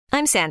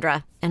I'm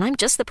Sandra, and I'm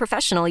just the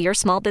professional your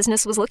small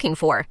business was looking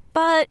for.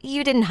 But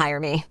you didn't hire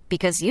me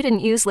because you didn't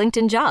use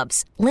LinkedIn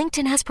Jobs.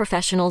 LinkedIn has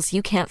professionals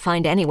you can't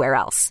find anywhere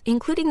else,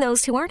 including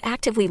those who aren't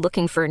actively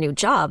looking for a new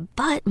job,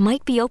 but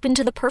might be open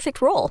to the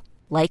perfect role,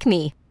 like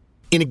me.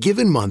 In a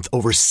given month,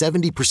 over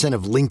 70%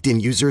 of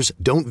LinkedIn users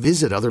don't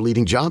visit other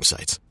leading job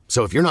sites.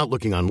 So if you're not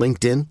looking on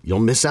LinkedIn, you'll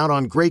miss out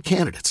on great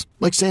candidates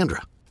like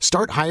Sandra.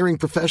 Start hiring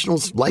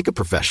professionals like a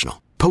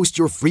professional. Post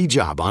your free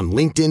job on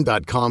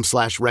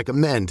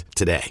linkedin.com/recommend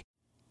today.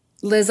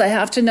 Liz, I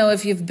have to know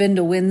if you've been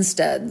to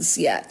Winstead's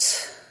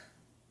yet.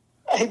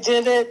 I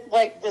did it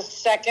like the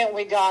second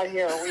we got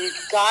here. We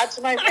got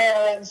to my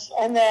parents,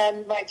 and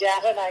then my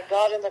dad and I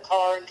got in the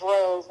car and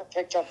drove and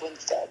picked up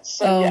Winstead's.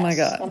 So, my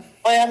God. I'm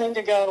planning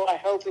to go, I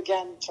hope,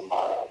 again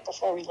tomorrow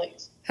before we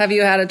leave. Have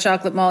you had a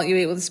chocolate malt you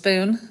eat with a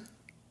spoon?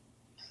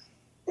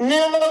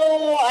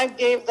 No, I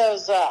gave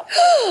those up.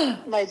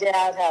 My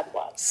dad had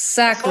one.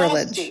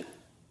 Sacrilege.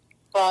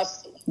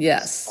 Frosty.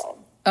 Yes.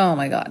 Oh,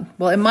 my God.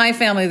 Well, in my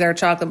family, there are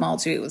chocolate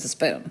malts you eat with a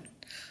spoon.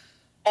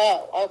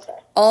 Oh, okay.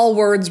 All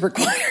words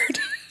required.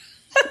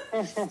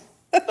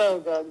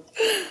 So good.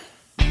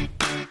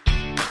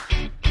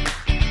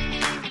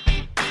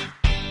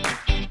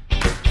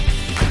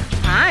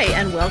 Hi,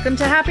 and welcome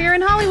to Happier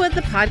in Hollywood,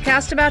 the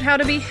podcast about how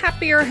to be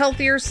happier,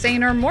 healthier,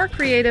 saner, more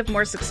creative,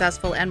 more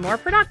successful, and more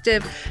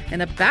productive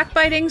in a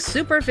backbiting,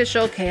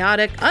 superficial,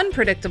 chaotic,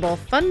 unpredictable,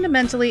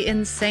 fundamentally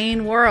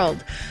insane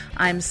world.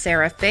 I'm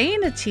Sarah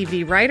Fain, a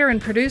TV writer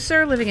and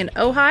producer living in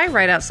Ojai,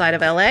 right outside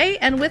of LA,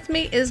 and with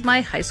me is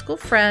my high school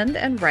friend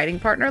and writing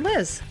partner,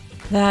 Liz.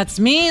 That's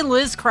me,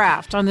 Liz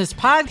Craft. On this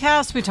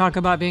podcast, we talk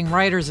about being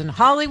writers in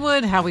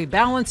Hollywood, how we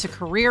balance a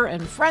career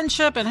and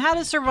friendship, and how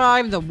to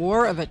survive the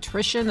war of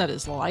attrition that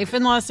is life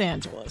in Los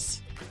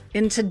Angeles.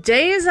 In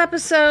today's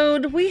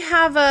episode, we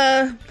have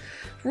a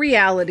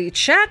reality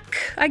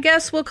check, I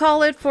guess we'll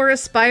call it, for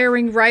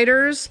aspiring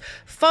writers.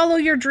 Follow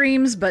your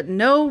dreams, but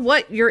know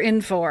what you're in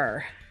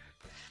for.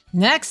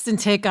 Next, in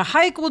Take a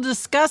Hike, we'll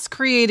discuss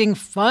creating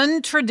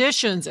fun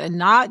traditions and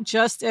not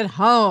just at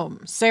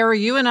home. Sarah,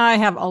 you and I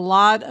have a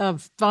lot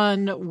of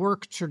fun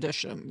work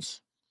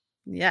traditions.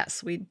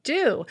 Yes, we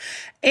do.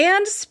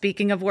 And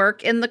speaking of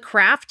work, in the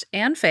Craft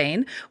and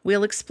Fain,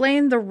 we'll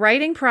explain the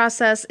writing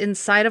process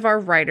inside of our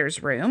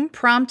writer's room,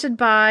 prompted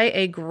by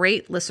a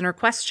great listener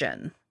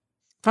question.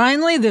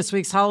 Finally, this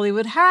week's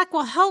Hollywood hack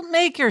will help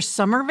make your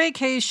summer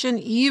vacation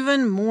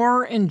even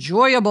more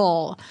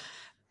enjoyable.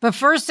 But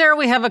first, Sarah,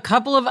 we have a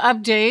couple of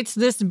updates.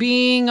 This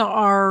being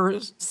our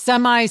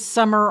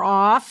semi-summer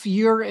off.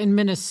 You're in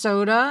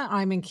Minnesota.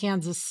 I'm in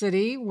Kansas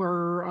City.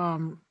 We're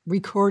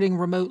recording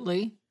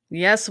remotely.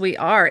 Yes, we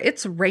are.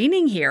 It's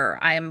raining here.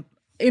 I am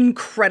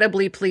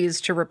incredibly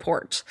pleased to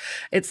report.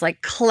 It's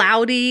like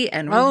cloudy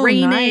and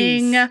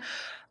raining. Nice.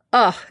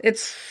 Oh,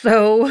 it's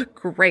so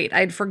great.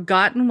 I'd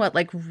forgotten what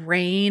like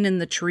rain in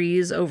the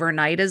trees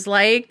overnight is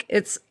like.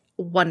 It's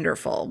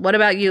wonderful. What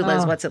about you,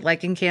 Liz? What's it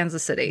like in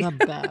Kansas City? The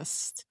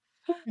best.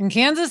 In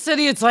Kansas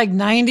City, it's like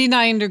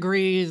 99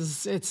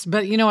 degrees.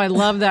 But you know, I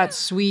love that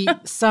sweet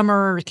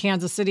summer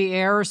Kansas City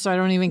air, so I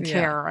don't even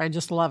care. I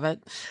just love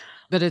it.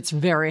 But it's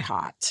very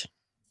hot.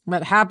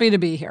 But happy to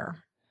be here.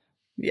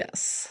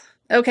 Yes.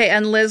 Okay,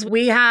 and Liz,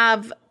 we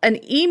have an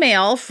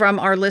email from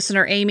our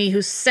listener, Amy,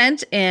 who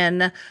sent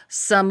in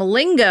some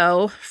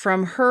lingo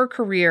from her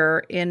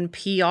career in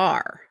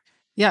PR.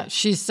 Yeah,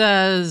 she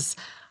says,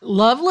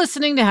 love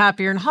listening to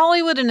Happier in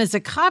Hollywood, and as a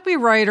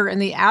copywriter in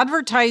the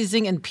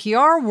advertising and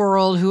PR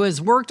world who has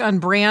worked on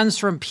brands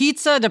from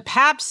pizza to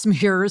pap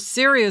smears,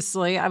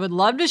 seriously, I would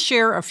love to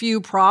share a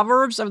few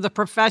proverbs of the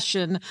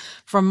profession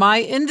from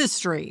my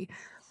industry.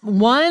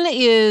 One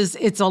is,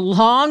 it's a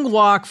long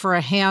walk for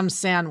a ham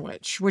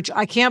sandwich, which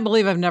I can't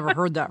believe I've never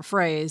heard that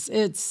phrase.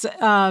 It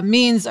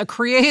means a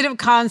creative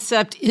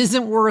concept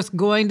isn't worth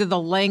going to the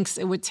lengths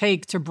it would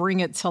take to bring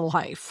it to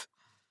life.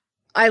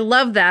 I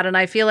love that, and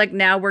I feel like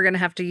now we're going to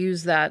have to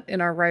use that in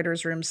our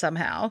writer's room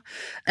somehow.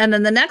 And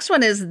then the next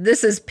one is,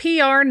 this is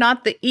PR,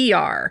 not the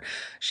ER.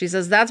 She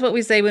says, that's what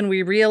we say when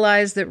we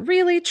realize that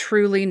really,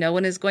 truly, no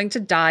one is going to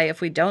die if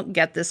we don't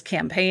get this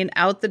campaign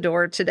out the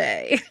door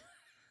today.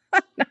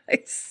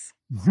 Nice.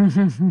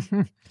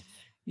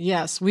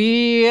 Yes,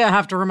 we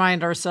have to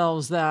remind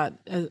ourselves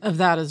of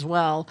that as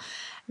well.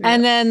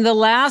 And then the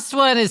last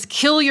one is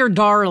kill your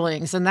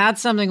darlings. And that's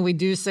something we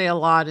do say a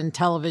lot in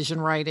television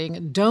writing.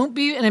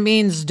 It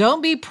means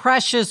don't be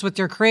precious with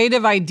your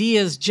creative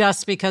ideas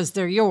just because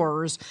they're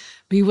yours.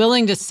 Be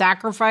willing to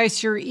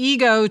sacrifice your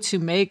ego to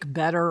make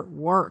better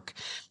work.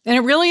 And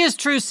it really is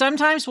true.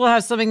 Sometimes we'll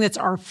have something that's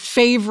our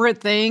favorite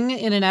thing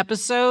in an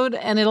episode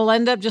and it'll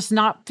end up just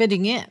not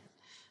fitting in.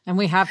 And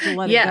we have to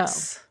let it go.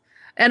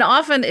 And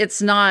often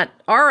it's not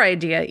our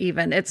idea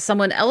even. It's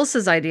someone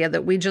else's idea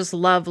that we just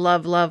love,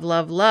 love, love,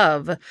 love,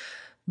 love.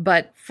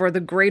 But for the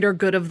greater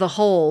good of the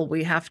whole,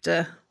 we have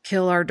to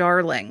kill our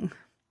darling.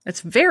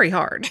 It's very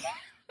hard.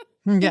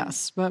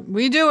 Yes, but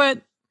we do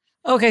it.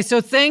 Okay, so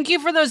thank you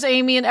for those,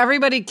 Amy, and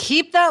everybody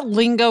keep that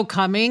lingo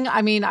coming.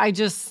 I mean,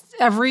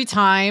 every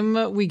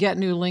time we get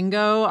new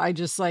lingo, I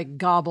just like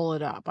gobble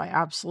it up. I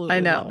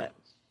absolutely love it.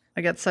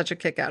 I get such a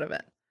kick out of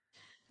it.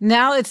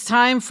 Now it's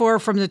time for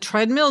From the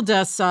Treadmill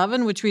Desk of,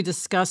 in which we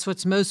discuss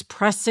what's most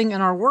pressing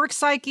in our work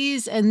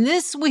psyches. And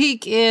this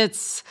week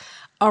it's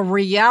a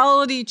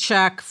reality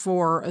check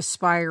for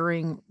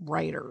aspiring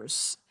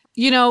writers.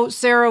 You know,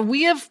 Sarah,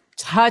 we have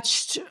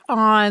touched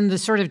on the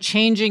sort of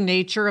changing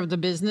nature of the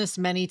business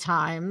many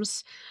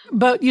times.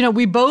 But, you know,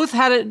 we both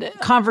had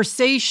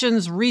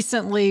conversations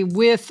recently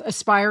with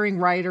aspiring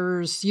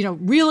writers, you know,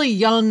 really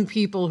young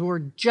people who are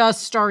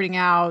just starting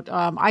out.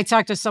 I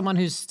talked to someone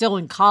who's still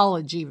in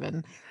college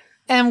even.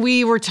 And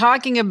we were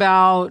talking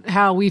about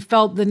how we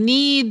felt the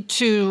need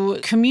to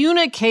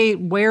communicate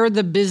where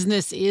the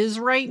business is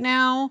right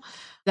now,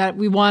 that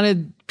we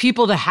wanted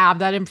people to have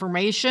that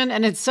information.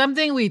 And it's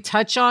something we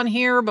touch on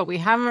here, but we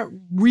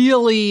haven't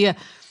really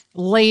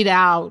laid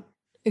out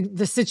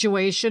the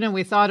situation, and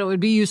we thought it would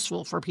be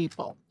useful for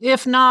people,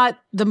 if not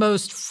the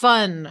most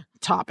fun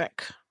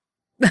topic.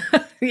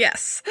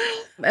 Yes.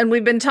 And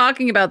we've been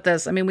talking about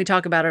this. I mean, we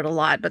talk about it a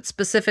lot, but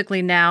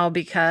specifically now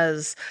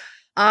because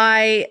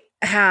I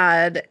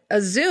had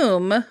a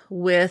Zoom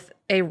with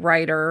a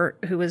writer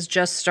who was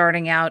just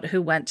starting out,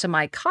 who went to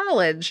my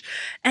college,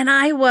 and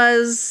I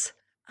was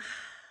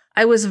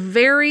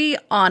very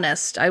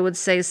honest. I would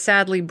say,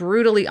 sadly,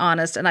 brutally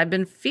honest. And I've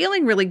been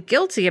feeling really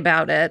guilty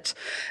about it.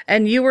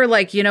 And you were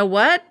like, you know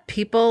what?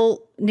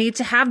 People need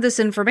to have this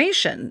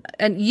information.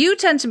 And you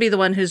tend to be the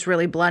one who's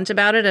really blunt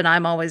about it. And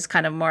I'm always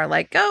kind of more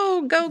like,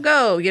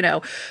 go, you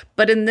know.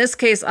 But in this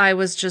case, I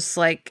was just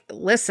like,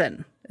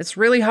 listen, it's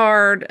really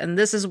hard. And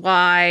this is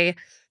why.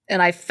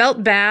 And I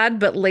felt bad.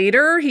 But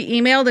later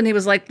he emailed and he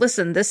was like,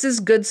 listen, this is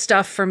good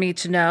stuff for me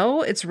to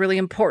know. It's really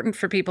important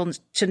for people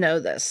to know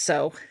this.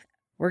 So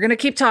we're going to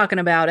keep talking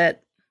about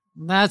it.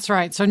 That's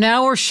right. So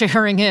now we're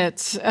sharing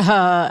it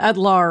at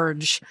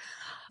large.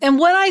 And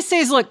what I say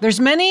is, look, there's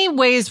many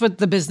ways what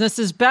the business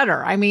is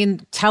better. I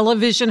mean,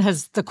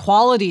 the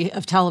quality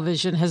of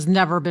television has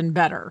never been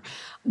better.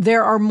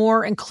 There are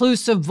more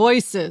inclusive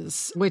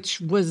voices,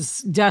 which was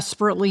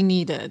desperately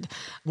needed.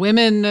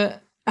 Women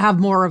have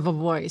more of a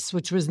voice,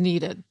 which was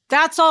needed.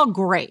 That's all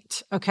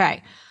great.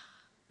 Okay.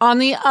 On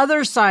the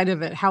other side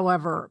of it,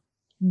 however,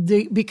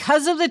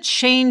 because of the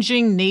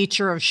changing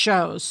nature of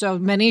shows, so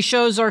many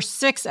shows are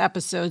 6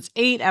 episodes,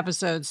 8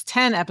 episodes,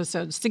 10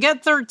 episodes. To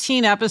get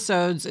 13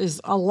 episodes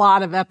is a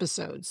lot of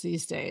episodes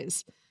these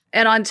days.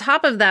 And on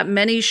top of that,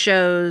 many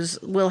shows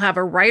will have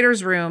a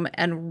writer's room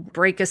and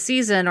break a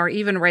season or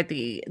even write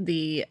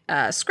the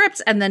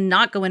scripts and then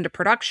not go into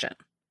production.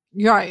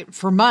 Right,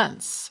 for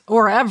months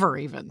or ever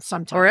even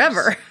sometimes. Or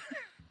ever.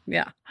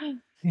 Yeah.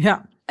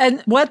 Yeah.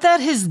 And what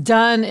that has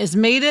done is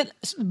made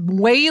it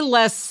way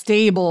less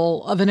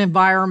stable of an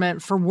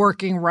environment for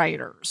working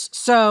writers.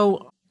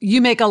 So you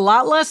make a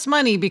lot less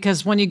money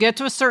because when you get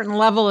to a certain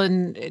level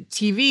in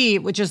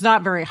TV, which is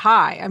not very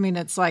high, I mean,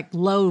 it's like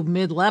low,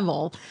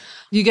 mid-level,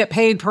 you get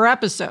paid per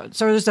episode.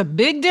 So there's a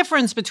big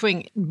difference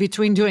between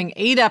doing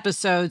 8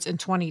 episodes and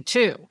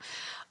 22.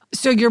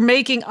 So you're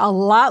making a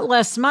lot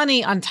less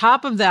money. On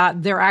top of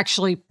that, they're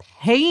actually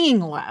paying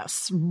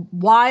less.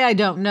 Why, I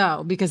don't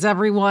know, because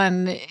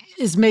everyone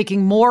is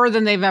making more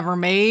than they've ever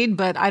made.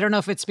 But I don't know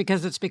if it's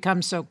because it's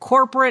become so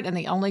corporate and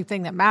the only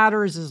thing that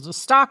matters is the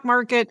stock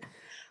market.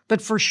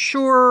 But for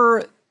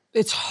sure,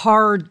 it's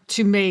hard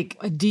to make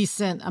a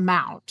decent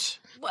amount.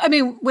 I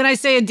mean, when I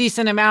say a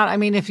decent amount, I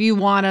mean, if you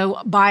want to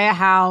buy a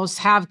house,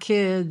 have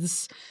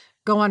kids,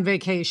 go on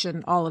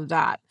vacation, all of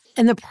that.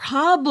 And the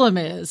problem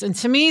is, and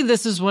to me,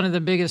 this is one of the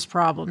biggest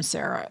problems,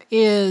 Sarah,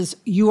 is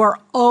you are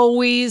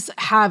always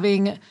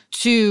having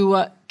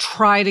to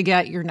try to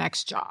get your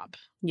next job.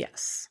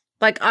 Yes.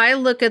 Like I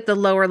look at the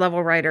lower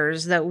level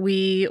writers that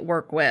we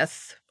work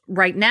with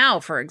right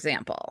now, for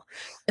example,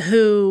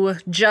 who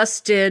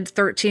just did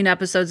 13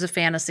 episodes of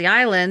Fantasy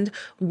Island.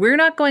 We're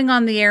not going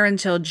on the air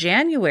until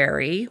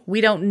January.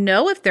 We don't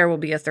know if there will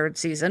be a 3rd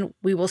season.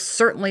 We will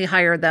certainly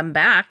hire them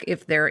back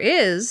if there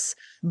is,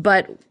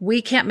 but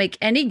we can't make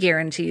any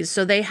guarantees.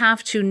 So they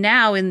have to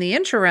now, in the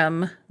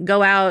interim,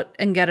 go out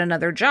and get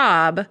another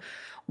job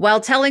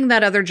while telling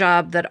that other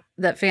job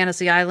that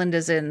Fantasy Island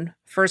is in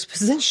first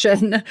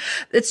position.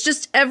 It's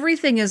just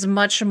everything is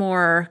much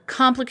more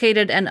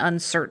complicated and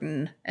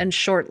uncertain and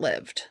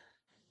short-lived.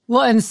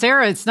 Well, and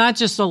Sarah, it's not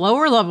just the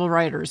lower level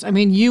writers. I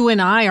mean, you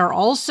and I are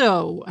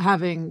also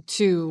having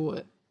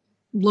to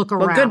look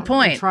around good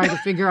point. And try to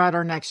figure out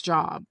our next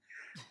job.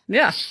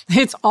 Yeah.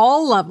 It's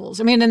all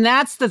levels. I mean, and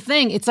that's the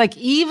thing. It's like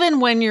even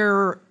when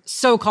you're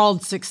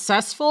so-called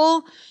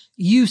successful,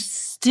 you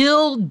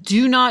still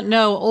do not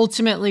know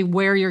ultimately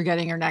where you're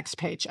getting your next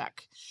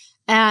paycheck.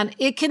 And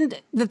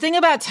the thing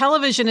about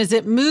television is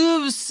it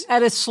moves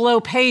at a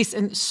slow pace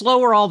and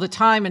slower all the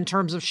time in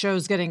terms of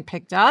shows getting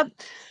picked up,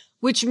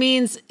 which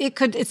means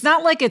it's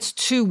not like it's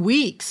 2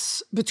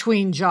 weeks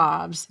between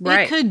jobs.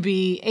 Right. It could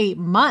be 8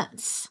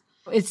 months.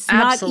 It's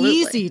Absolutely. not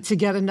easy to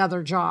get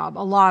another job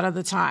a lot of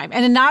the time.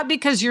 And not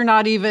because you're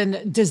not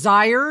even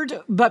desired,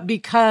 but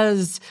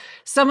because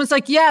someone's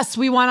like, yes,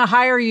 we want to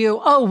hire you.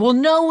 Oh, we'll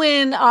know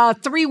in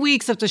 3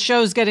 weeks if the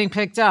show's getting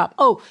picked up.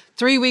 Oh,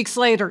 3 weeks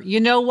later, you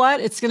know what?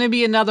 It's going to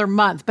be another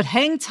month, but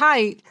hang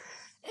tight.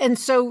 And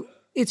so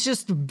it's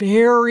just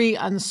very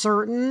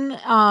uncertain,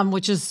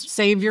 which is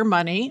save your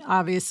money.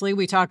 Obviously,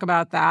 we talk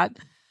about that.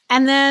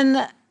 And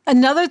then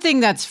another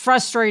thing that's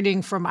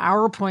frustrating from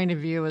our point of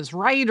view as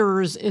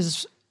writers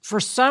is, for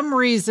some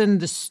reason,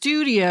 the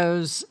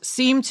studios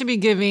seem to be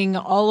giving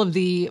all of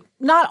the,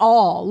 not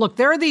all, look,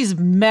 there are these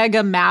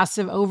mega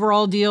massive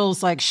overall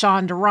deals like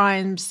Shonda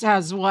Rhimes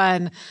has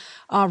one,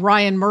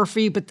 Ryan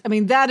Murphy, but I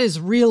mean, that is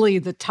really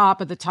the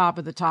top of the top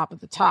of the top of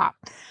the top.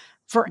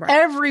 For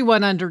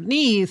everyone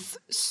underneath,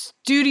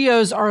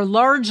 studios are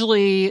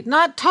largely,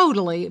 not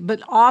totally,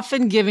 but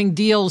often giving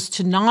deals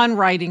to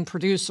non-writing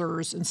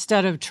producers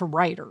instead of to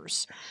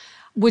writers,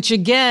 which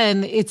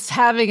again, it's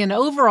having an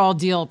overall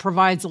deal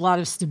provides a lot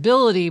of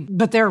stability,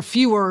 but there are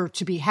fewer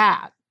to be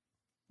had.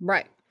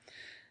 Right.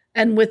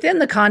 And within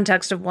the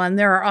context of one,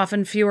 there are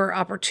often fewer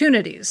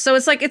opportunities. So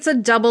it's like it's a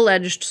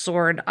double-edged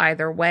sword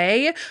either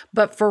way.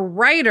 But for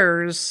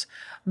writers,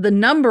 the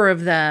number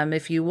of them,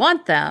 if you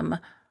want them,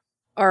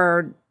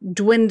 are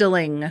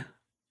dwindling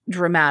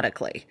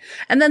dramatically.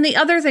 And then the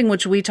other thing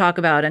which we talk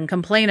about and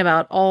complain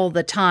about all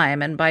the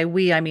time, and by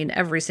we, I mean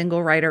every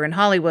single writer in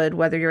Hollywood,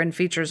 whether you're in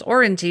features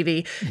or in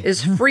TV,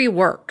 is free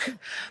work.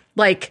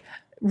 Like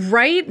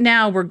right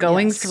now we're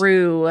going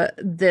through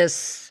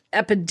this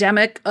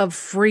epidemic of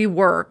free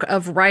work,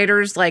 of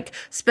writers like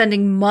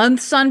spending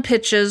months on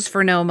pitches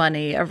for no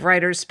money, of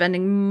writers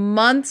spending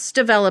months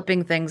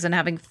developing things and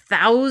having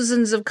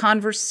thousands of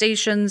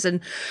conversations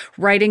and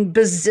writing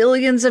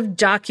bazillions of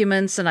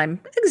documents. And I'm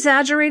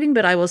exaggerating,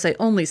 but I will say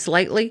only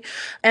slightly,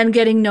 and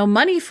getting no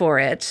money for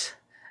it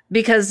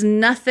because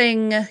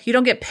nothing, you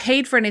don't get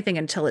paid for anything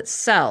until it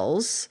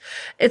sells.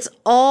 It's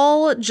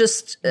all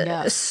just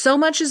so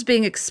much is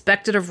being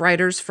expected of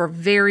writers for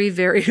very,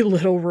 very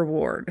little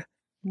reward.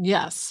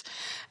 Yes.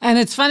 And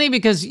it's funny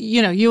because,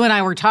 you know, you and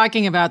I were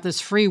talking about this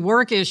free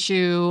work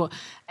issue.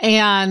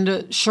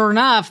 And sure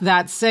enough,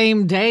 that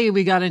same day,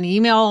 we got an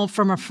email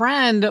from a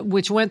friend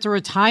which went through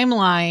a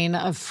timeline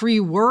of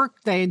free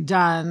work they'd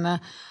done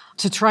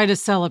to try to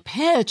sell a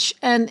pitch.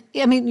 And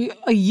I mean,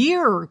 a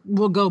year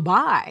will go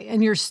by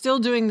and you're still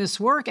doing this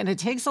work and it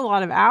takes a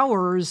lot of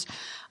hours.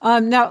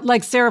 Now,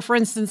 like Sarah, for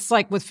instance,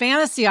 like with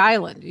Fantasy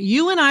Island,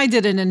 you and I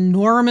did an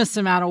enormous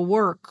amount of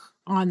work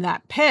on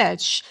that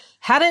pitch.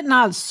 Had it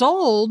not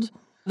sold,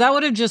 that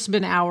would have just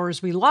been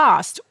hours we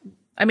lost.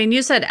 I mean,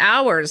 you said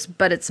hours,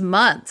 but it's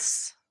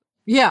months.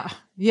 Yeah.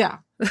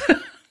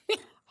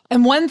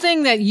 And one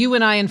thing that you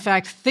and I, in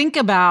fact, think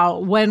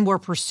about when we're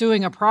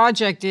pursuing a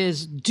project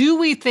is, do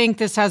we think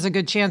this has a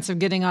good chance of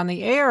getting on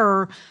the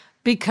air?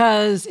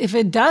 Because if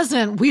it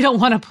doesn't, we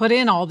don't want to put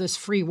in all this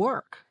free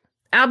work.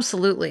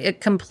 Absolutely. It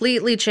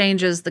completely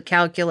changes the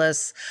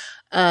calculus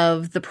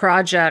of the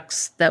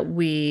projects that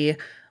we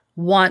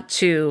want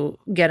to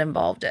get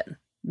involved in,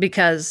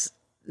 because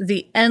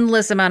the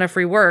endless amount of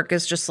free work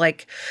is just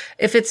like,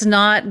 if it's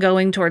not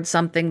going towards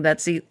something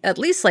that's at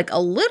least like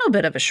a little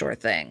bit of a sure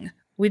thing,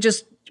 we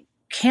just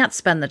can't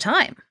spend the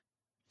time.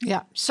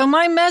 Yeah. So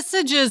my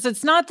message is,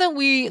 it's not that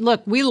we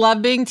love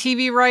being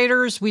TV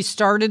writers. We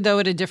started though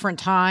at a different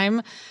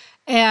time,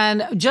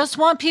 and just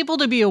want people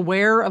to be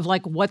aware of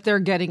like what they're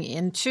getting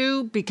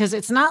into, because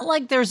it's not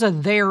like there's a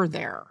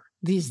there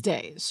these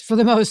days for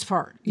the most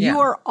part. Yeah. You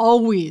are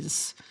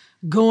always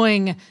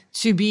going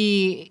to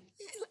be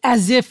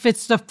as if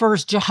it's the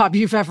first job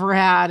you've ever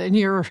had and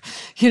you're,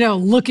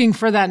 looking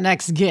for that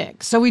next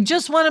gig. So we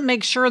just want to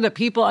make sure that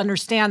people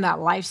understand that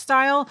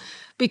lifestyle,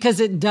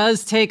 because it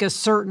does take a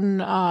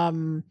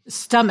certain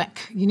stomach.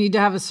 You need to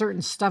have a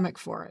certain stomach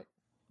for it.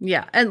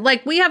 Yeah. And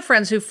like we have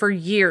friends who for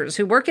years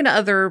who work in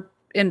other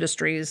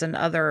industries and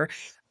other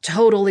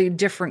totally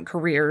different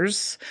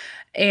careers,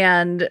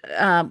 and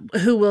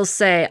who will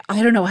say,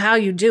 I don't know how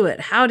you do it.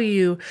 How do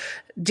you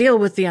deal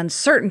with the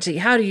uncertainty?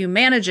 How do you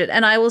manage it?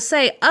 And I will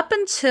say, up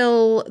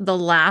until the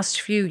last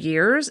few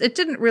years, it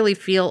didn't really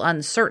feel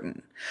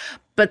uncertain.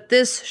 But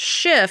this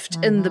shift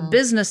in the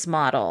business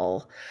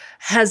model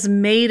has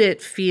made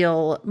it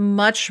feel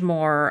much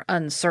more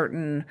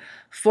uncertain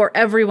for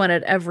everyone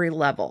at every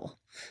level.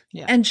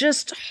 Yeah. And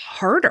just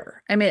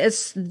harder. I mean,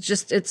 it's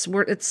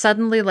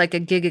suddenly like a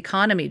gig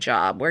economy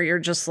job where you're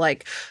just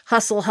like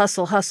hustle.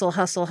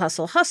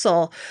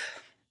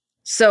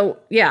 So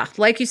yeah,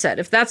 like you said,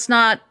 if that's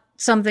not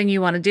something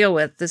you want to deal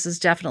with, this is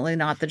definitely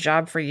not the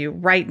job for you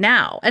right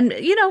now. And,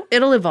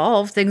 it'll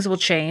evolve. Things will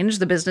change.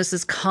 The business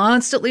is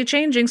constantly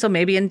changing. So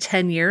maybe in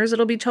 10 years,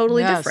 it'll be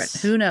totally different.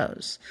 Who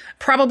knows?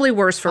 Probably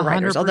worse for 100%.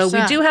 Writers, although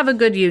we do have a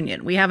good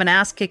union. We have an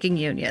ass-kicking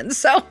union.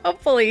 So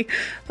hopefully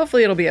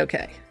it'll be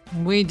okay.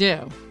 We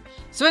do.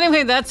 So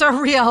anyway, that's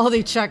our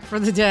reality check for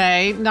the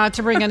day. Not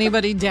to bring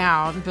anybody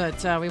down,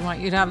 but we want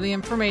you to have the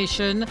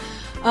information.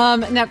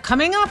 Now,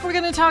 coming up, we're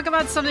going to talk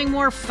about something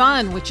more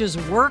fun, which is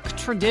work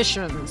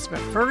traditions. But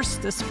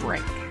first, this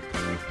break.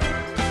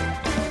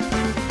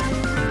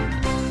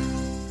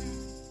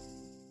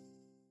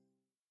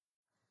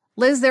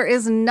 Liz, there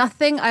is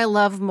nothing I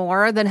love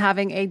more than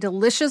having a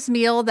delicious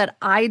meal that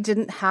I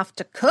didn't have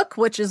to cook,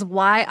 which is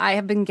why I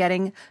have been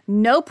getting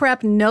no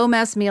prep, no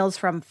mess meals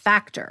from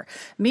Factor.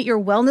 Meet your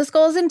wellness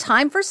goals in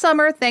time for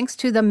summer thanks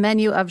to the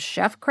menu of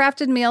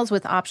chef-crafted meals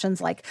with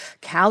options like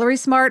Calorie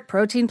Smart,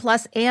 Protein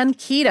Plus, and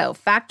Keto.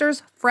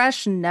 Factor's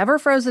fresh, never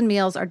frozen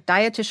meals are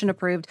dietitian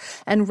approved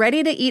and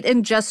ready to eat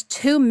in just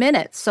 2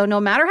 minutes. So no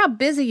matter how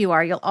busy you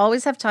are, you'll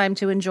always have time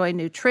to enjoy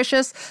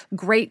nutritious,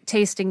 great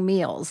tasting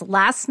meals.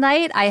 Last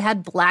night, I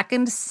had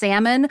blackened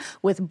salmon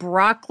with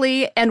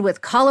broccoli and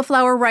with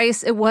cauliflower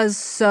rice. It was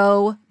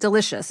so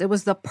delicious. It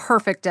was the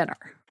perfect dinner.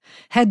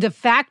 Head to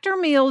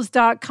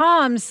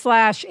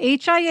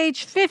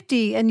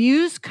factormeals.com/HIH50 and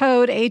use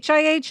code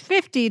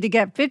HIH50 to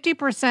get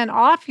 50%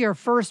 off your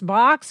first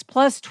box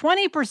plus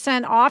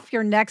 20% off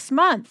your next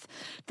month.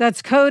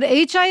 That's code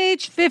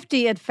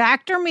HIH50 at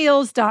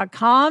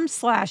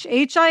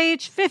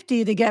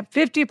factormeals.com/HIH50 to get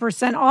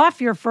 50%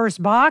 off your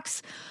first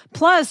box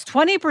plus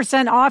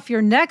 20% off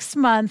your next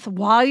month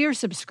while your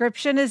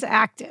subscription is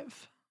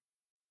active.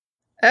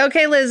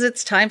 Okay, Liz,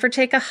 it's time for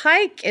Take a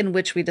Hike, in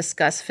which we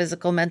discuss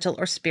physical, mental,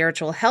 or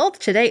spiritual health.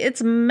 Today,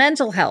 it's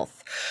mental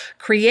health.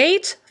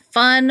 Create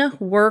fun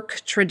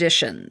work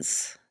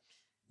traditions.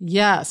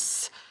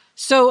 Yes.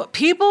 So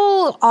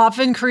people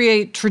often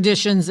create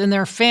traditions in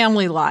their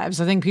family lives.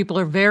 I think people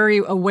are very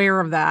aware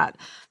of that.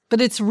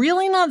 But it's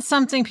really not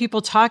something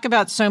people talk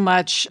about so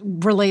much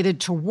related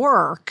to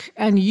work.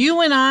 And you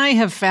and I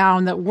have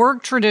found that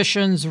work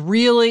traditions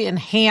really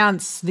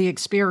enhance the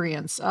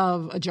experience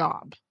of a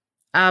job.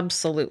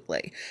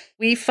 Absolutely.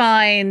 We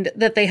find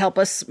that they help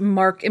us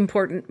mark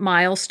important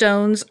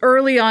milestones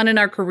early on in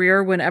our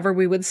career. Whenever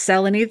we would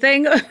sell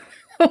anything,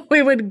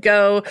 we would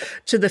go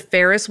to the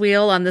Ferris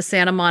wheel on the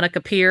Santa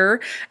Monica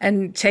Pier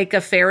and take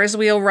a Ferris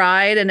wheel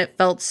ride. And it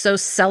felt so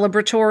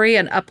celebratory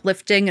and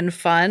uplifting and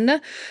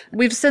fun.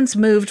 We've since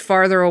moved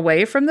farther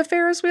away from the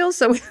Ferris wheel,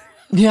 so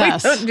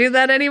Yes. we don't do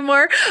that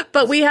anymore.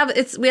 But we have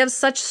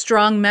such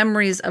strong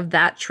memories of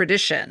that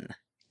tradition.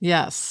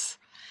 Yes.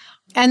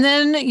 And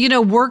then,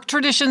 work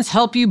traditions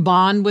help you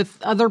bond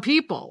with other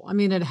people. I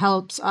mean, it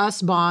helps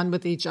us bond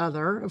with each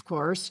other, of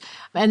course.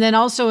 And then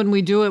also when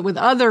we do it with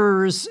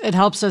others, it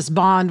helps us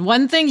bond.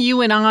 One thing you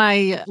and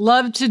I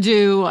love to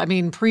do,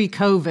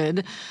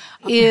 pre-COVID,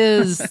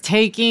 is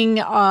taking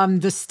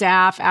the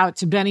staff out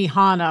to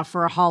Benihana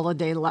for a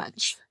holiday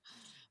lunch.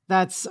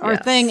 That's our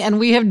thing. And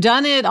we have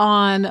done it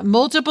on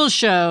multiple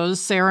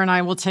shows. Sarah and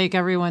I will take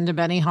everyone to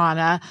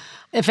Benihana.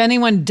 If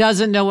anyone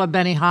doesn't know what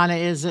Benihana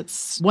is,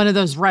 it's one of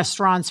those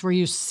restaurants where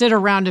you sit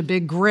around a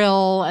big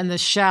grill and the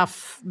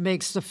chef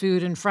makes the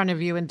food in front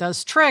of you and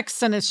does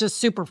tricks, and it's just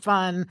super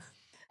fun.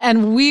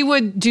 And we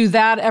would do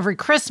that every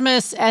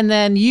Christmas. And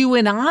then you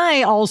and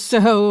I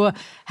also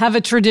have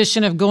a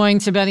tradition of going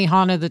to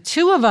Benihana, the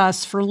two of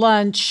us, for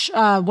lunch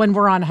when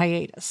we're on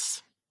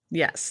hiatus.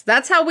 Yes,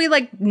 that's how we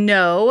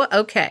know,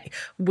 okay,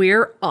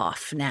 we're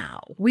off now.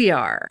 We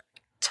are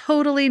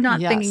totally not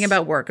thinking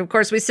about work. Of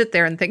course, we sit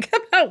there and think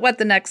about what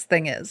the next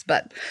thing is,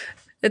 but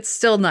it's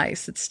still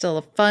nice. It's still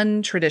a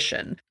fun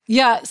tradition.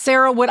 Yeah,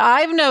 Sarah, what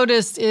I've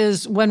noticed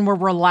is when we're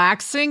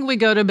relaxing, we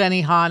go to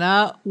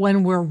Benihana.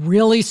 When we're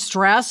really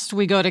stressed,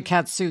 we go to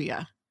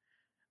Katsuya.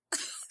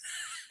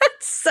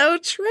 That's so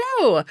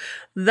true.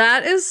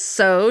 That is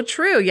so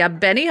true. Yeah,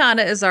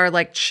 Benihana is our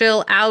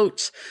chill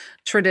out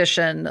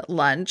tradition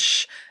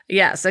lunch.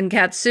 Yes, and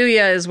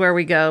Katsuya is where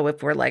we go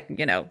if we're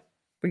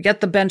we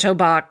get the bento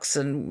box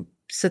and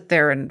sit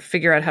there and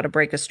figure out how to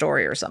break a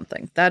story or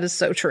something. That is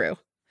so true.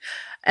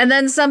 And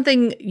then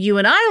something you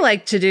and I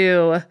like to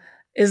do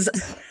is,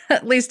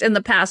 at least in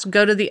the past,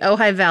 go to the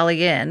Ojai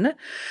Valley Inn,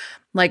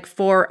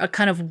 for a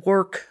kind of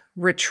work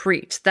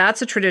retreat.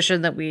 That's a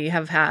tradition that we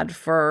have had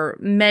for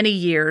many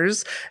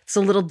years. It's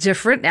a little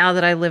different now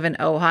that I live in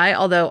Ojai,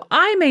 although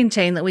I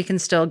maintain that we can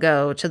still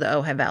go to the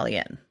Ojai Valley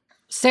Inn.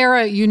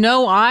 Sarah,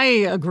 I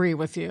agree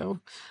with you.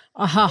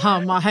 I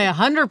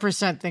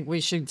 100% think we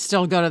should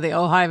still go to the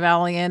Ojai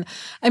Valley Inn.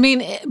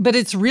 But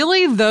it's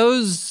really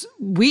those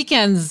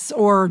weekends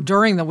or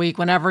during the week,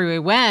 whenever we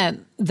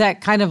went, that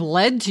kind of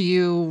led to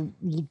you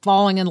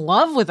falling in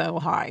love with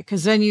Ojai.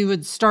 Because then you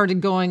had started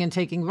going and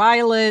taking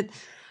Violet.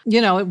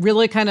 It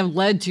really kind of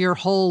led to your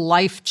whole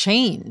life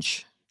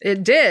change.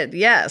 It did,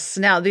 yes.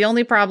 Now, the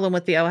only problem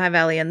with the Ojai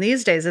Valley Inn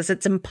these days is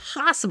it's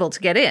impossible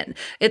to get in.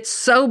 It's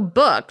so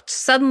booked.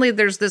 Suddenly,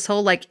 there's this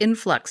whole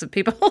influx of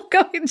people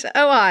going to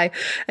Ojai,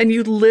 and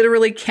you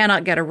literally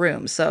cannot get a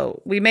room.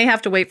 So we may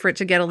have to wait for it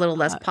to get a little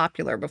less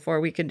popular before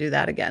we can do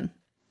that again.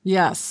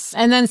 Yes.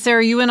 And then,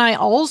 Sarah, you and I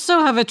also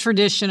have a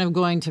tradition of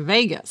going to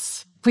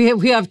Vegas.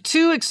 We have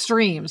two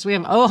extremes. We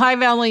have Ojai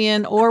Valley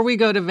Inn, or we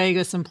go to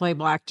Vegas and play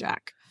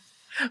blackjack.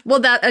 Well,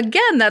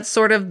 that's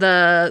sort of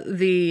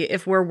the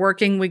if we're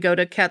working, we go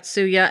to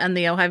Katsuya and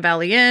the Ojai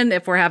Valley Inn.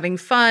 If we're having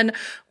fun,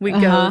 we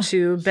go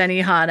to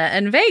Benihana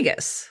and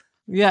Vegas.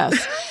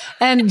 Yes.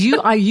 And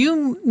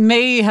you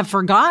may have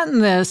forgotten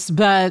this,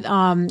 but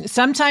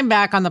sometime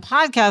back on the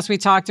podcast, we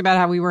talked about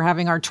how we were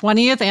having our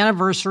 20th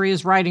anniversary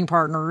as writing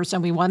partners,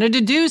 and we wanted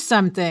to do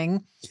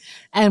something.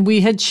 And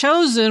we had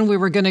chosen we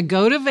were going to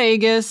go to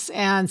Vegas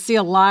and see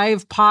a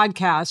live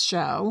podcast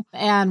show.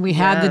 And we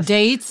had the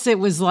dates. It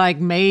was like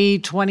May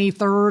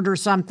 23rd or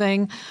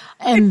something.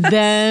 And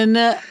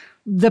then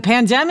the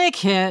pandemic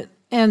hit.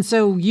 And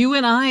so you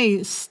and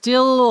I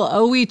still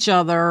owe each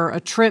other a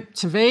trip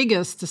to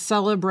Vegas to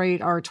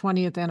celebrate our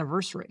 20th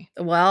anniversary.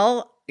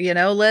 Well,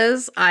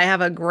 Liz, I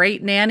have a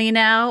great nanny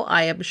now.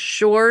 I am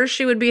sure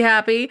she would be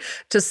happy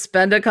to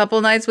spend a couple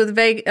nights with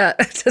Vegas.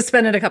 To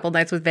spend a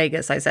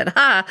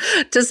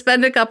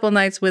couple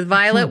nights with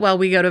Violet while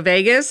we go to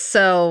Vegas.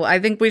 So I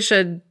think we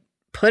should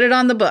put it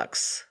on the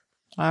books.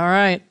 All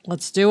right,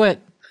 let's do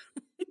it.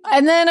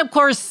 And then, of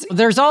course,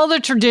 there's all the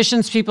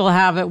traditions people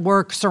have at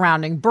work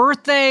surrounding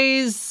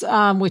birthdays,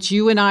 which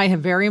you and I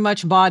have very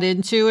much bought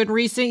into in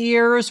recent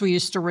years. We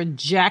used to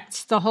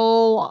reject the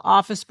whole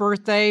office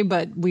birthday,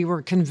 but we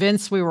were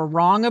convinced we were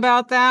wrong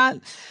about that.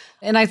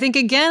 And I think,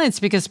 again, it's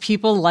because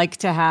people like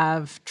to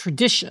have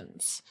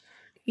traditions.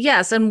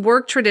 Yes, and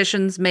work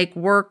traditions make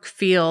work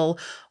feel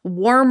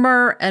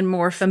warmer and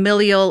more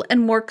familial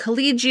and more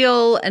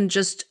collegial and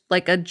just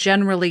like a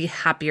generally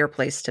happier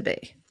place to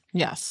be.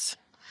 Yes.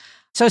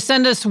 So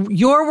send us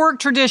your work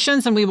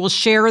traditions and we will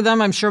share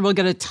them. I'm sure we'll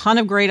get a ton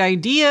of great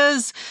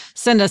ideas.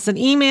 Send us an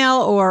email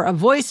or a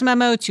voice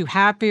memo to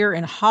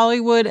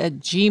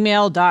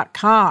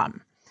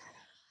happierinhollywood@gmail.com.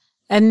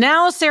 And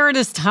now, Sarah, it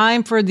is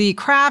time for the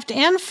Craft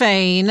and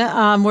Fane,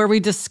 where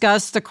we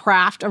discuss the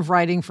craft of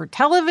writing for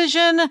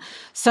television.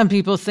 Some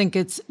people think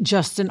it's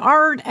just an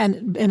art,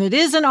 and it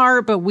is an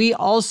art, but we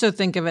also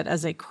think of it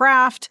as a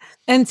craft.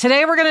 And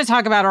today we're going to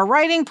talk about our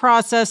writing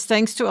process,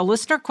 thanks to a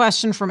listener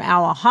question from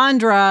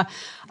Alejandra.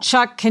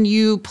 Chuck, can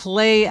you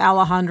play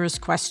Alejandra's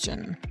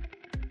question?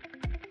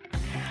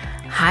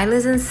 Hi,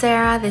 Liz and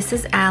Sarah. This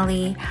is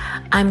Allie.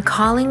 I'm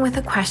calling with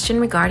a question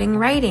regarding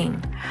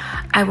writing.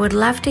 I would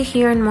love to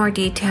hear in more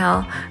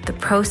detail the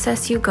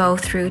process you go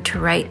through to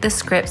write the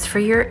scripts for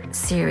your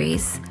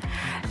series.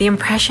 The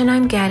impression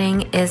I'm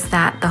getting is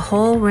that the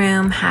whole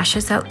room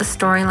hashes out the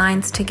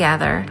storylines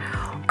together,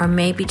 or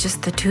maybe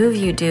just the two of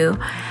you do,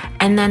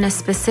 and then a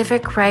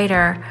specific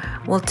writer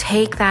will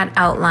take that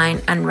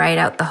outline and write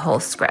out the whole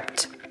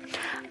script.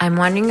 I'm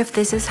wondering if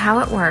this is how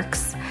it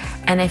works,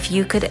 and if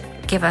you could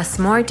give us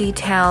more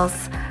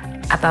details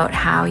about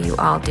how you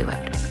all do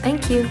it.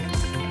 Thank you.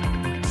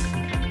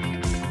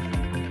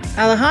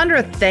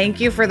 Alejandra,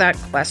 thank you for that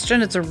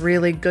question. It's a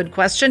really good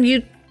question.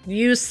 You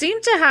seem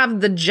to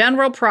have the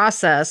general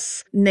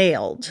process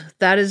nailed.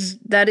 That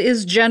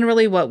is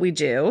generally what we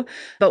do,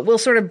 but we'll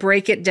sort of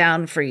break it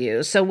down for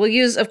you. So we'll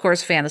use, of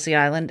course, Fantasy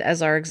Island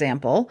as our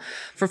example.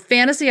 For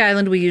Fantasy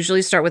Island, we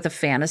usually start with a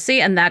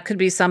fantasy, and that could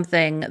be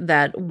something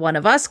that one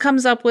of us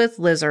comes up with,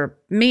 Liz or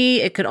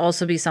me. It could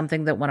also be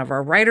something that one of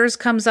our writers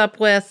comes up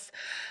with,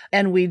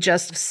 and we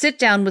just sit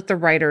down with the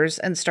writers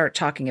and start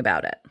talking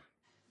about it.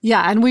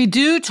 Yeah, and we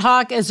do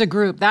talk as a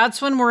group.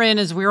 That's when we're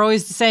we're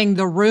always saying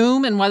the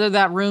room, and whether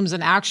that room's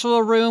an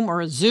actual room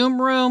or a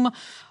Zoom room,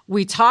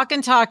 we talk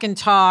and talk and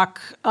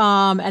talk,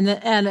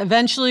 and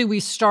eventually we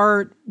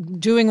start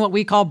doing what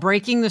we call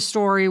breaking the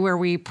story, where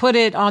we put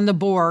it on the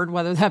board,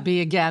 whether that be,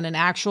 again, an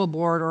actual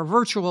board or a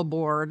virtual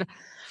board,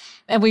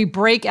 and we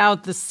break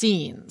out the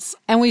scenes.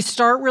 And we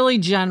start really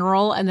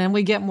general, and then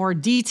we get more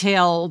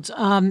detailed.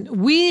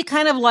 We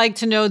kind of like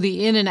to know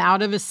the in and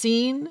out of a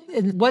scene,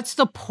 and what's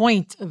the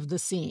point of the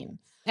scene.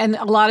 And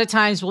a lot of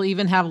times we'll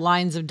even have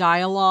lines of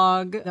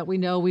dialogue that we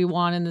know we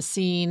want in the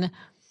scene.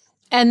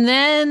 And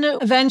then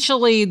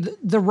eventually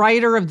the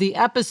writer of the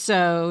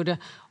episode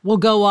will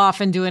go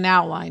off and do an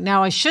outline.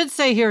 Now, I should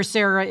say here,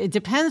 Sarah, it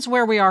depends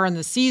where we are in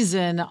the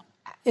season,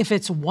 if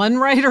it's one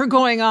writer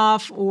going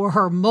off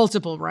or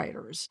multiple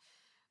writers.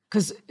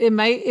 Because it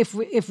may,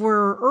 if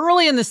we're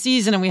early in the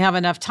season and we have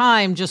enough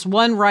time, just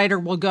one writer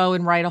will go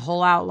and write a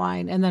whole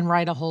outline and then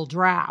write a whole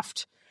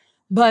draft.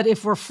 But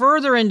if we're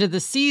further into the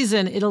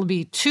season, it'll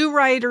be two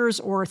writers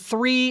or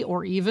three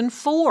or even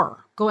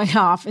four going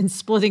off and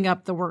splitting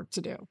up the work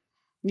to do.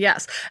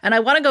 Yes. And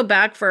I want to go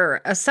back for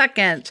a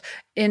second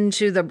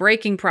into the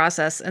breaking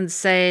process and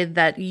say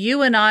that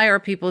you and I are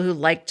people who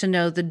like to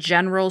know the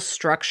general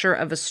structure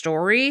of a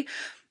story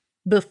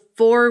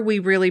before we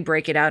really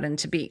break it out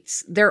into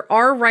beats. There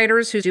are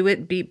writers who do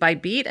it beat by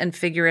beat and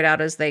figure it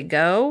out as they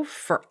go.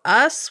 For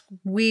us,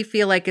 we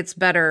feel like it's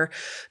better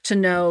to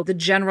know the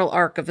general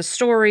arc of a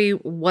story,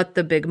 what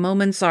the big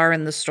moments are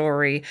in the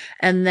story,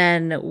 and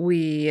then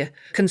we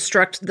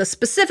construct the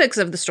specifics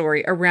of the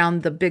story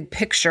around the big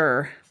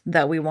picture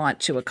that we want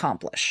to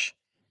accomplish.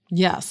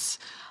 Yes.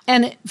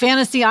 And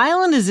Fantasy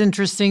Island is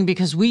interesting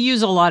because we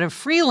use a lot of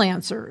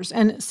freelancers,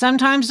 and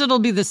sometimes it'll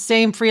be the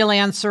same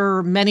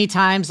freelancer many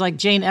times, like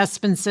Jane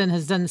Espenson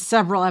has done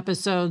several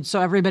episodes, so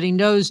everybody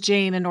knows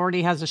Jane and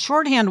already has a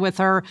shorthand with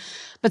her.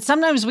 But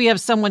sometimes we have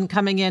someone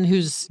coming in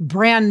who's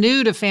brand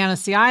new to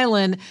Fantasy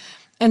Island,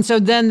 And so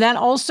then that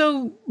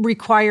also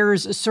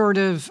requires a sort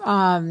of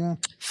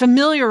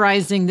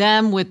familiarizing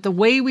them with the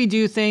way we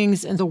do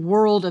things in the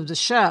world of the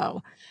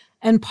show.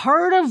 And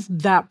part of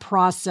that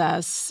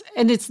process,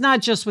 and it's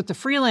not just with the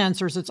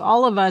freelancers, it's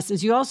all of us,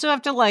 is you also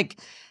have to like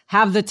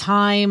have the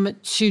time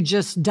to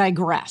just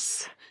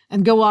digress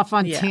and go off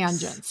on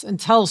tangents and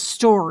tell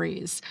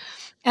stories.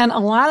 And a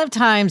lot of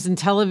times in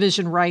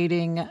television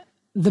writing,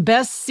 the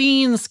best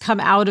scenes come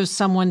out of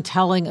someone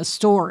telling a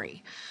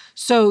story.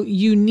 So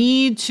you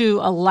need to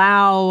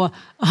allow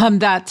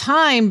that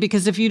time,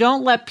 because if you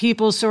don't let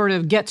people sort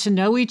of get to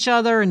know each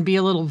other and be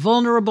a little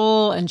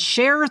vulnerable and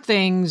share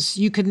things,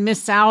 you could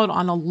miss out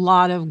on a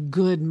lot of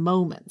good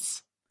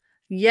moments.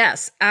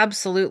 Yes,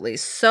 absolutely.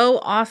 So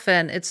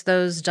often it's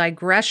those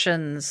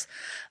digressions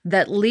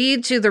that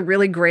lead to the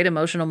really great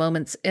emotional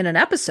moments in an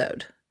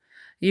episode.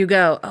 You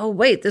go, oh,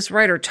 wait, this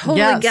writer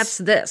totally gets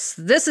this.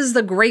 This is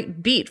the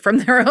great beat from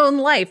their own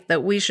life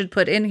that we should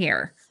put in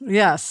here.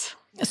 Yes.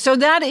 So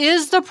that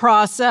is the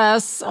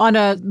process on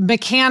a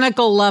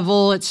mechanical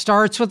level. It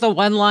starts with a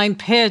one-line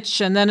pitch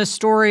and then a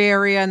story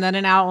area and then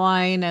an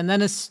outline and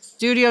then a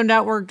studio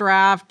network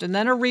draft and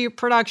then a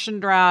reproduction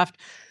draft.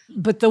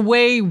 But the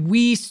way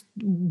we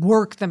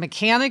work the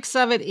mechanics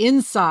of it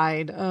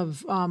inside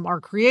of our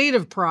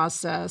creative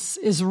process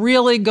is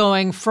really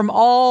going from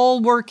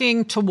all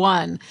working to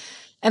one.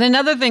 And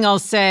another thing I'll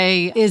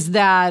say is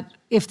that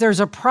if there's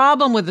a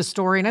problem with the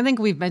story, and I think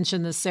we've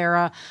mentioned this,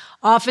 Sarah,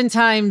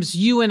 oftentimes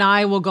you and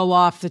I will go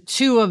off, the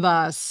two of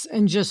us,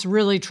 and just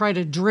really try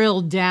to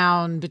drill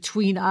down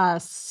between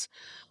us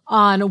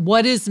on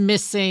what is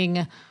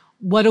missing,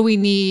 what do we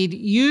need.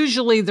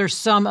 Usually there's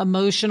some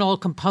emotional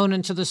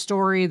component to the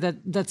story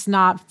that's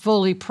not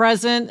fully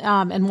present.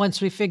 And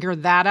once we figure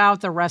that out,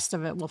 the rest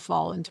of it will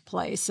fall into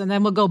place. And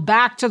then we'll go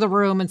back to the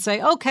room and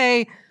say,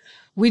 okay,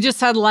 we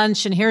just had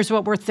lunch and here's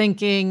what we're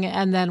thinking.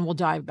 And then we'll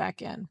dive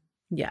back in.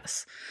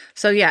 Yes.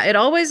 So yeah, it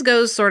always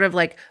goes sort of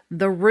like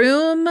the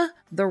room,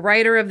 the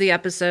writer of the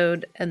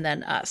episode, and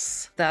then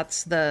us.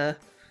 That's the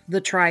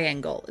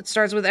triangle. It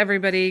starts with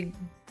everybody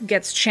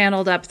gets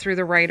channeled up through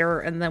the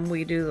writer, and then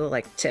we do the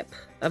like tip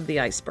of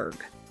the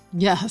iceberg.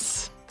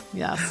 Yes.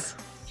 Yes.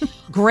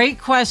 Great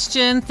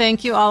question.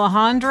 Thank you,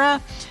 Alejandra.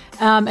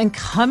 And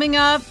coming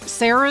up,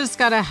 Sarah's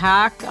got a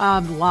hack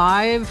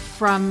live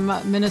from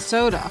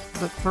Minnesota.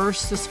 But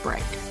first, this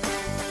break.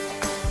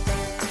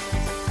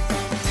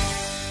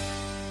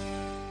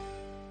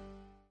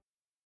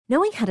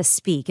 Knowing how to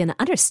speak and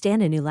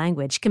understand a new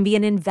language can be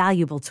an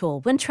invaluable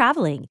tool when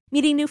traveling,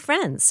 meeting new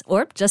friends,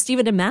 or just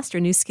even to master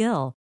a new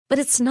skill. But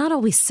it's not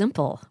always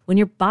simple when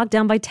you're bogged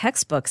down by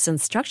textbooks and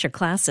structured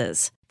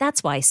classes.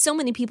 That's why so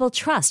many people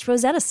trust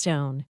Rosetta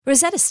Stone.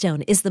 Rosetta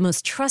Stone is the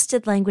most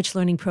trusted language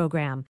learning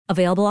program,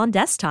 available on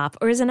desktop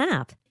or as an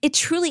app. It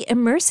truly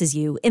immerses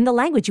you in the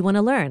language you want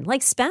to learn,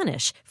 like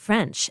Spanish,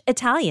 French,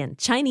 Italian,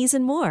 Chinese,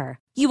 and more.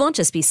 You won't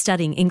just be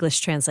studying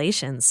English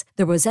translations.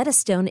 The Rosetta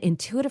Stone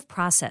intuitive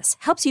process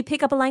helps you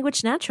pick up a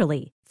language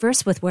naturally,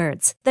 first with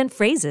words, then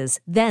phrases,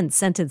 then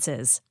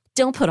sentences.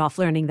 Don't put off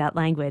learning that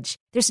language.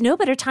 There's no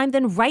better time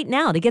than right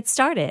now to get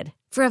started.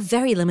 For a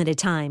very limited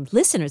time,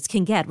 listeners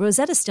can get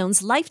Rosetta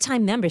Stone's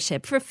lifetime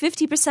membership for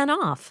 50%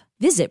 off.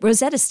 Visit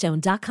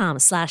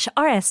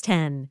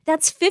rosettastone.com/rs10.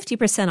 That's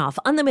 50% off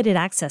unlimited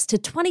access to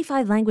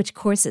 25 language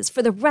courses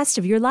for the rest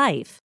of your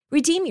life.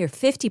 Redeem your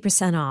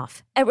 50%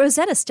 off at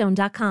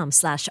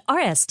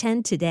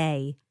rosettastone.com/rs10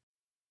 today.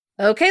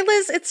 Okay,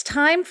 Liz, it's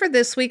time for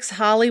this week's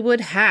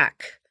Hollywood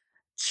hack.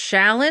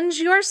 Challenge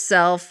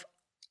yourself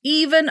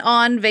even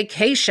on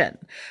vacation.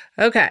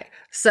 Okay,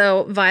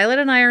 so Violet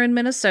and I are in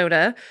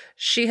Minnesota.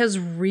 She has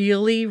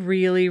really,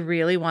 really,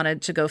 really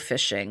wanted to go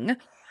fishing.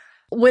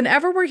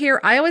 Whenever we're here,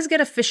 I always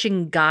get a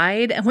fishing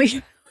guide, and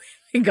we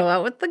go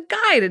out with the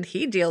guide, and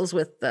he deals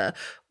with the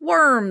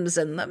worms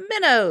and the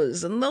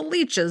minnows and the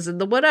leeches and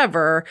the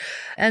whatever,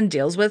 and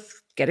deals with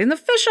getting the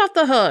fish off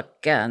the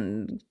hook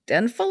and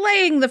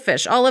filleting the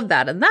fish, all of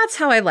that. And that's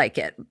how I like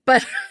it.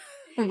 But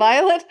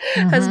Violet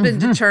has been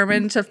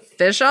determined to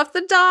fish off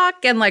the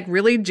dock and like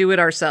really do it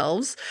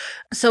ourselves.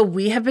 So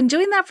we have been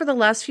doing that for the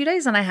last few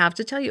days. And I have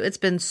to tell you, it's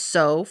been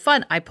so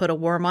fun. I put a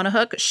worm on a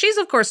hook. She's,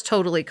 of course,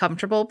 totally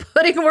comfortable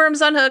putting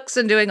worms on hooks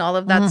and doing all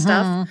of that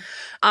stuff.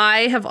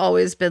 I have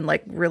always been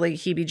like really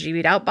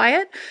heebie-jeebied out by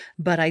it.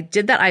 But I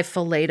did that. I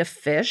filleted a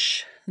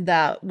fish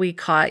that we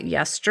caught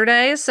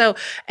yesterday.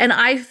 And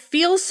I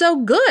feel so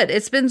good.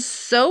 It's been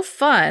so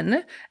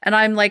fun. And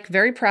I'm like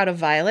very proud of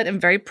Violet and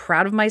very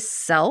proud of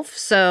myself.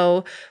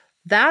 So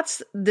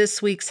that's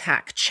this week's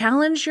hack.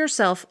 Challenge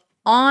yourself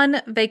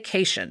on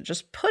vacation.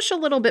 Just push a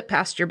little bit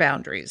past your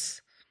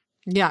boundaries.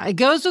 Yeah, it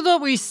goes with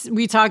what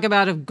we talk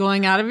about of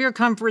going out of your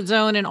comfort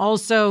zone, and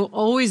also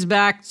always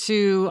back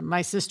to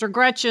my sister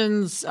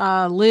Gretchen's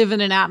live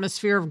in an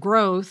atmosphere of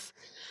growth.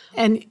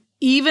 And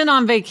even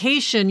on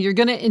vacation, you're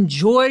going to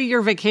enjoy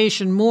your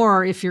vacation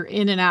more if you're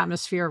in an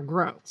atmosphere of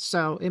growth.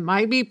 So it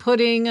might be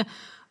putting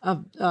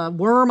a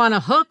worm on a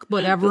hook,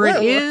 whatever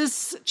it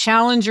is.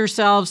 Challenge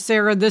yourself.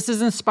 Sarah, this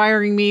is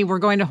inspiring me. We're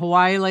going to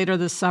Hawaii later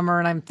this summer,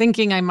 and I'm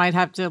thinking I might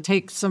have to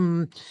take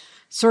some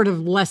sort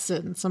of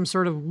lesson, some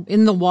sort of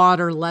in the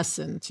water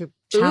lesson to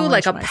challenge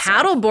like a myself.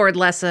 paddleboard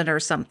lesson or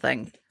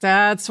something.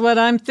 That's what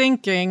I'm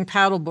thinking.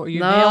 Paddleboard. You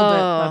nailed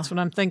it. That's what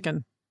I'm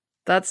thinking.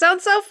 That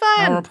sounds so I'll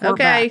fun. report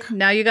Okay, back.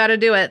 now you got to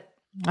do it.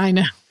 I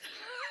know.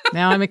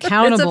 Now I'm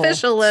accountable It's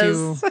official,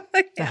 Liz. to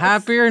the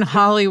Happier in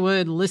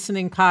Hollywood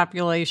listening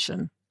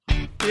population.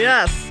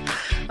 Yes.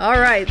 All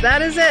right,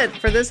 that is it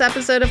for this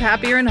episode of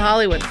Happier in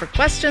Hollywood. For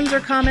questions or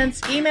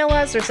comments, email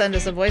us or send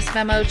us a voice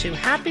memo to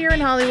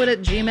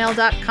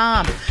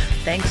happierinhollywood@gmail.com.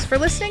 Thanks for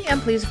listening,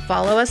 and please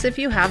follow us if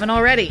you haven't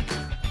already.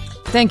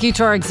 Thank you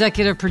to our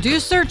executive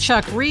producer,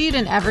 Chuck Reed,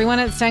 and everyone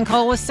at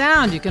Sankola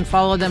Sound. You can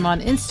follow them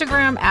on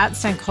Instagram at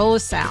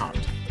Sankola Sound.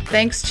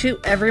 Thanks to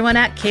everyone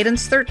at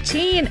Cadence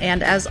 13.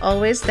 And as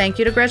always, thank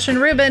you to Gretchen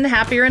Rubin.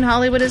 Happier in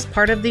Hollywood is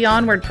part of the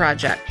Onward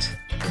Project.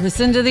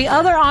 Listen to the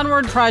other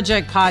Onward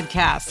Project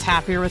podcasts,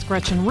 Happier with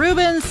Gretchen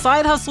Rubin,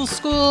 Side Hustle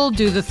School,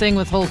 Do the Thing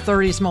with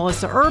Whole30's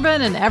Melissa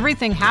Urban, and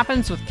Everything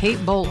Happens with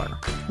Kate Bowler.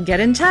 Get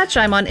in touch.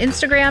 I'm on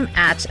Instagram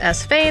at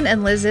 @sfain,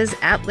 and Liz is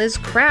at Liz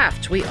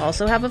Craft. We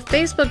also have a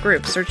Facebook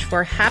group. Search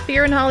for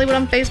Happier in Hollywood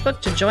on Facebook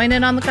to join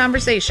in on the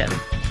conversation.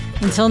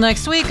 Until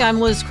next week,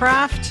 I'm Liz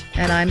Craft.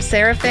 And I'm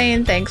Sarah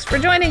Fain. Thanks for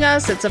joining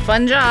us. It's a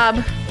fun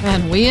job.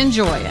 And we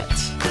enjoy it.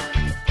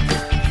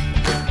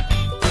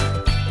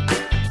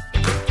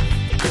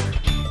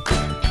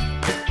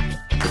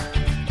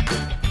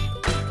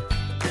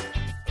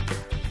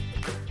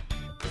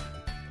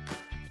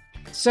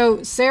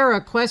 So,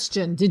 Sarah,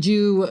 question. Did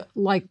you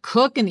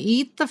cook and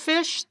eat the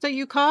fish that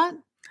you caught?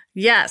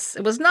 Yes,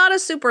 it was not a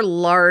super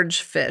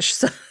large fish.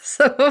 So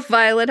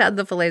Violet had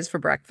the fillets for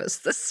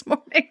breakfast this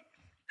morning.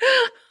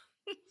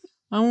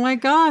 Oh my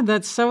God,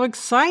 that's so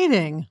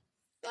exciting.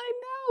 I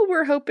know.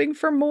 We're hoping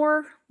for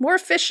more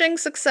fishing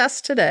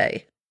success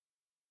today.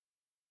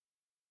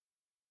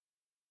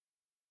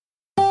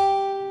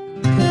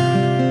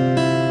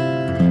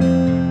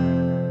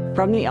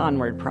 From the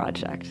Onward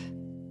Project.